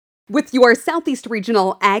With your Southeast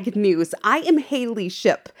Regional Ag News, I am Haley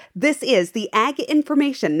Ship. This is the Ag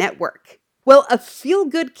Information Network. Well, a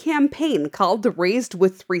feel-good campaign called Raised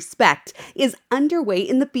with Respect is underway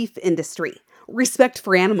in the beef industry. Respect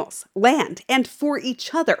for animals, land, and for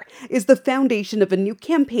each other is the foundation of a new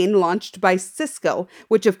campaign launched by Sysco,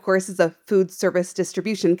 which of course is a food service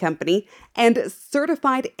distribution company, and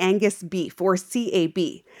Certified Angus Beef, or CAB.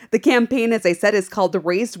 The campaign, as I said, is called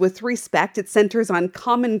Raised with Respect. It centers on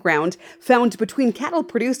common ground found between cattle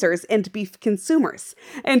producers and beef consumers,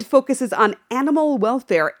 and focuses on animal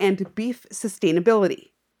welfare and beef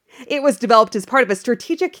sustainability. It was developed as part of a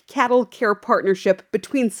strategic cattle care partnership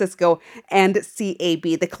between Sysco and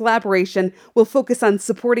CAB. The collaboration will focus on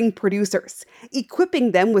supporting producers,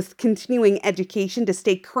 equipping them with continuing education to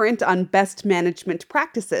stay current on best management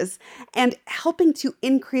practices, and helping to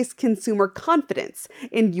increase consumer confidence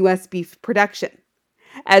in U.S. beef production.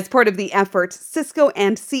 As part of the effort, Sysco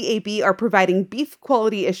and CAB are providing beef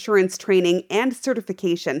quality assurance training and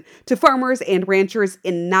certification to farmers and ranchers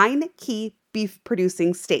in 9 key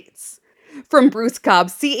beef-producing states. From Bruce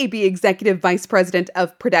Cobb, CAB Executive Vice President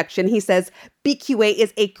of Production, he says BQA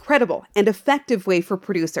is a credible and effective way for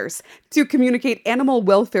producers to communicate animal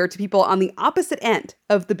welfare to people on the opposite end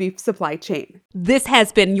of the beef supply chain. This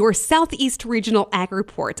has been your Southeast Regional Ag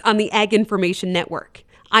Report on the Ag Information Network.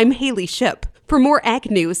 I'm Haley Ship. For more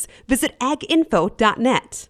ag news, visit aginfo.net.